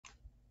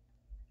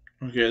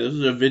Okay, this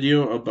is a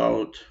video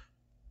about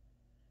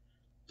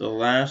the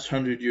last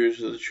 100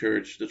 years of the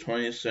church, the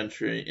 20th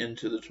century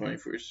into the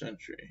 21st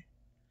century.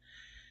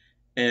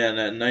 And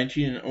in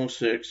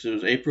 1906, it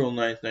was April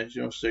 9th,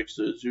 1906,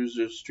 the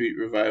Azusa Street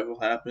Revival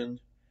happened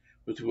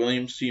with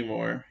William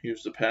Seymour. He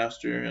was the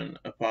pastor and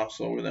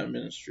apostle over that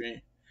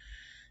ministry.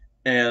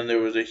 And there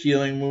was a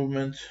healing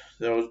movement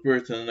that was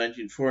birthed in the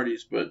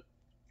 1940s, but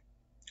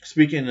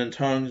speaking in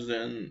tongues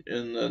and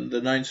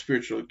the nine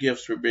spiritual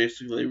gifts were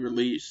basically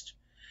released.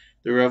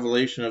 The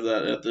revelation of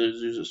that at the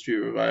Azusa Street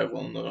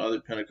Revival and the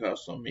other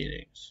Pentecostal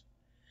meetings.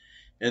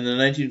 In the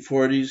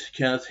 1940s,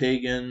 Kenneth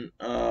Hagin,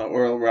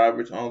 Oral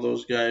Roberts, all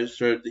those guys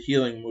started the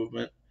healing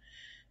movement,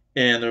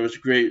 and there was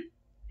great,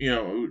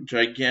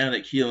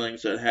 gigantic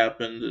healings that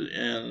happened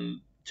and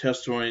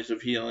testimonies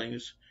of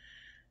healings,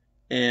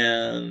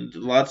 and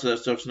lots of that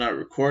stuff's not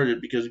recorded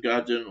because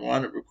God didn't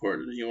want it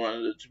recorded. He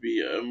wanted it to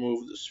be a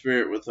move of the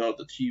Spirit without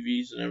the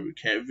TVs and every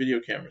video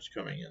cameras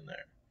coming in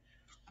there.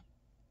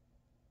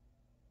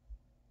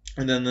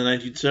 And then in the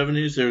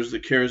 1970s, there was the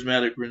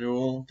Charismatic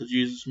Renewal, the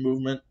Jesus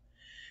Movement,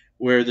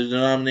 where the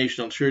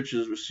denominational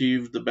churches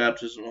received the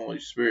baptism of the Holy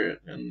Spirit.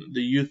 And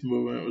the youth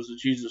movement was the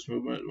Jesus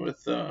Movement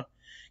with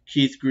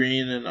Keith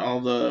Green and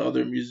all the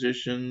other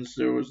musicians.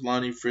 There was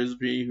Lonnie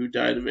Frisbee, who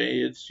died of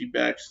AIDS. She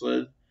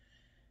backslid.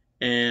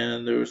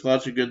 And there was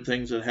lots of good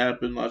things that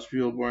happened. Lots of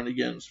people born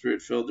again,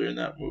 Spirit-filled during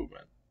that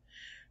movement.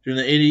 During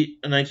the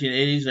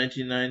 1980s,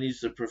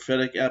 1990s, the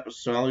prophetic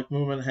apostolic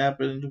movement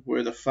happened,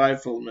 where the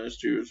fivefold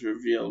ministry was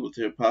revealed with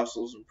the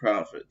apostles and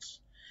prophets.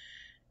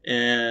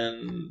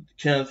 And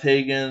Kenneth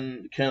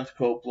Hagin, Kenneth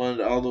Copeland,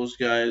 all those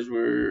guys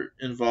were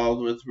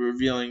involved with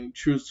revealing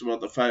truths about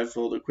the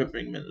fivefold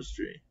equipping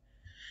ministry.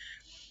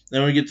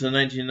 Then we get to the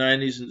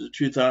 1990s into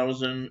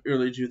 2000,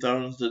 early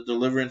 2000s, the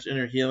deliverance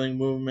inner healing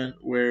movement,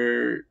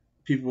 where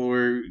people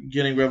were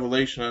getting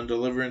revelation on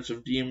deliverance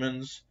of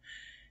demons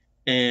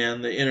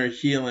and the inner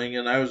healing,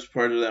 and I was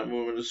part of that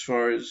movement as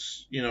far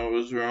as, it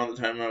was around the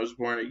time I was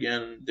born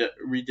again,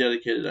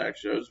 rededicated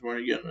actually. I was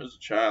born again as a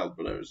child,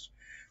 but I was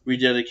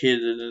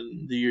rededicated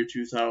in the year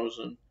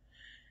 2000.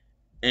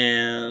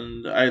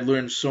 And I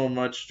learned so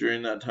much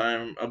during that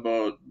time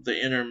about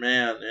the inner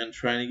man and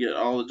trying to get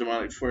all the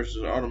demonic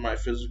forces out of my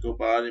physical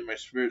body, my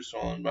spirit,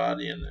 soul, and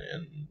body, and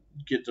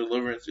get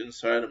deliverance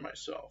inside of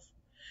myself.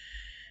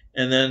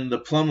 And then the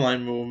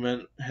Plumline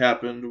movement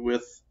happened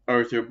with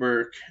Arthur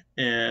Burk,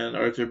 and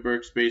Arthur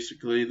Burke's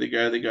basically the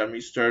guy that got me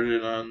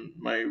started on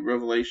my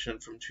revelation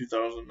from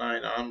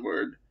 2009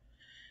 onward.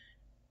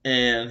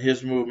 And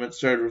his movement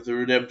started with the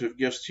Redemptive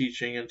Gifts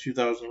teaching in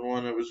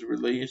 2001. It was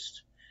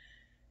released,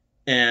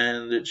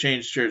 and it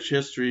changed church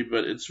history,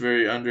 but it's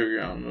very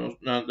underground.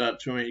 Not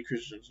too many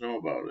Christians know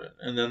about it.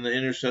 And then the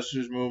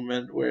Intercessors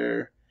movement,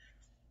 where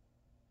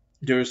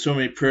there were so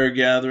many prayer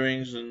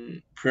gatherings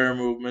and prayer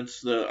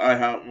movements, the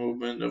IHOP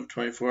movement of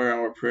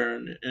 24-hour prayer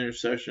and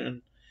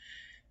intercession.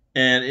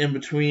 And in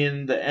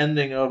between the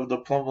ending of the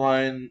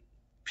Plumline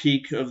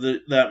peak of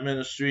that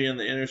ministry and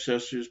the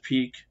Intercessors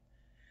peak,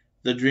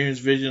 the Dreams,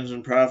 Visions,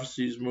 and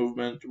Prophecies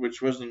movement,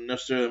 which wasn't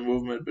necessarily a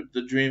movement, but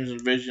the dreams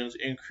and visions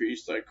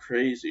increased like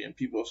crazy, and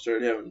people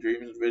started having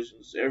dreams and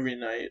visions every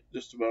night,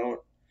 just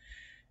about.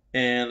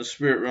 And the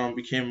spirit realm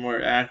became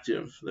more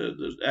active,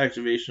 the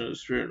activation of the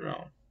spirit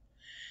realm.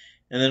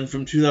 And then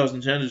from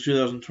 2010 to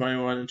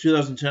 2021, in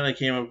 2010 I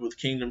came up with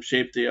Kingdom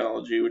Shape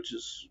Theology, which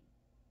is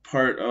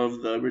part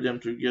of the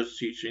Redemptive Gifts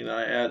teaching that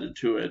I added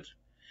to it.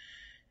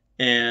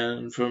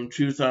 And from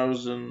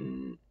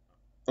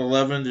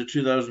 2011 to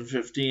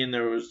 2015,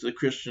 there was the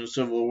Christian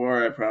Civil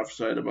War I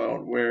prophesied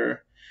about,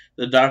 where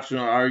the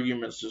doctrinal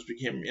arguments just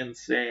became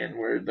insane,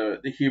 where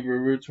the Hebrew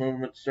Roots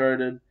movement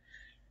started,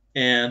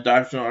 and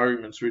doctrinal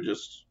arguments were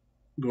just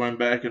going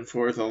back and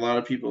forth. A lot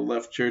of people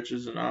left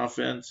churches in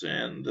offense,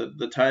 and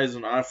the tithes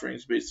and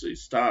offerings basically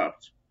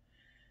stopped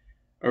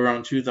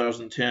around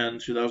 2010,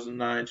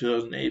 2009,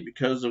 2008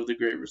 because of the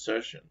Great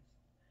Recession.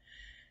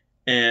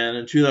 And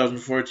in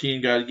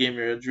 2014, God gave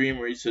me a dream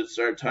where he said,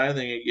 start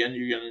tithing again.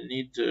 You're going to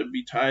need to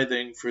be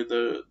tithing for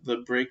the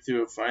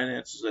breakthrough of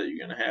finances that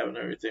you're going to have and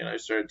everything. And I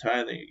started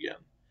tithing again.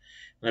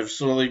 And I've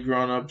slowly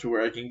grown up to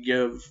where I can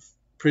give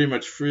pretty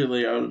much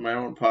freely out of my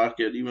own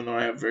pocket. Even though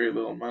I have very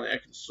little money, I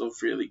can still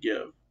freely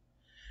give.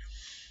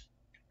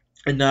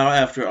 And now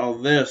after all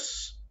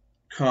this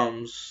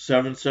comes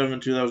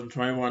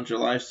 7/7/2021,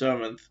 July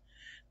 7th,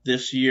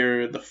 this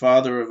year, the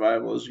Father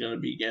Revival is going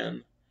to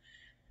begin.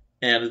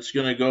 And it's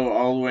going to go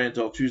all the way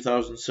until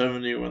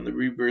 2070 when the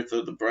rebirth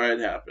of the bride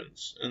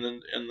happens in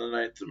the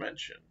ninth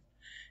dimension.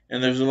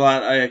 And there's a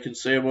lot I can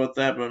say about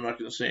that, but I'm not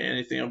going to say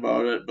anything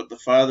about it. But the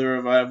Father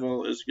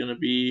Revival is going to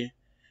be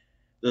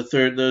the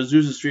third. The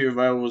Azusa Street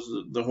Revival was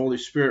the Holy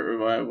Spirit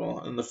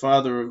Revival, and the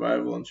Father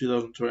Revival in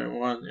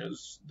 2021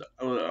 is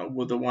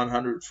with the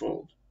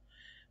 100-fold.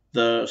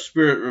 The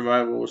Spirit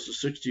Revival was the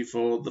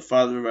 60-fold. The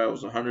Father Revival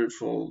was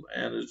 100-fold,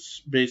 and it's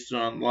based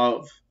on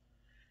love.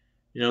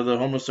 The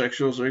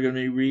homosexuals are going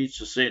to be reached,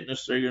 the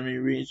Satanists are going to be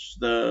reached,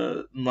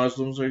 the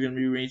Muslims are going to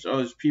be reached, all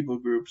these people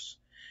groups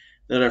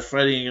that are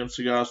fighting against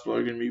the gospel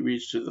are going to be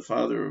reached to the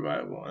Father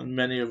revival, and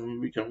many of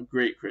them become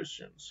great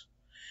Christians.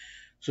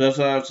 So that's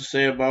all I have to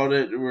say about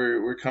it.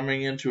 We're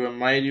coming into a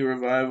mighty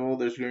revival.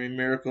 There's going to be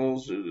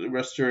miracles. The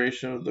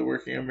restoration of the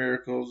working of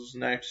miracles is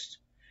next.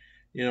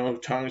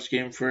 Tongues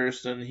came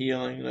first, then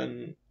healing,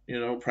 then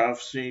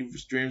prophecy,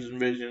 dreams and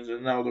visions,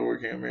 and now the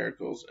working of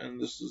miracles. And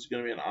this is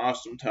going to be an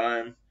awesome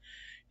time.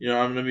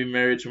 I'm going to be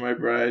married to my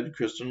bride,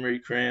 Crystal Marie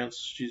Krantz.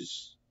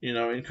 She's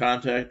in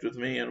contact with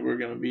me, and we're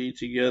going to be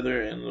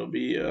together, and it'll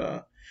be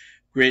a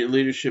great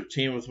leadership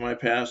team with my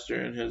pastor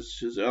and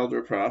his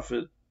elder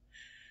prophet.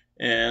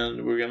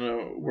 And we're going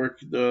to work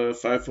the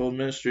fivefold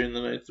ministry in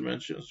the ninth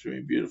dimension. It's going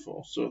to be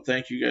beautiful. So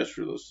thank you guys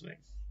for listening.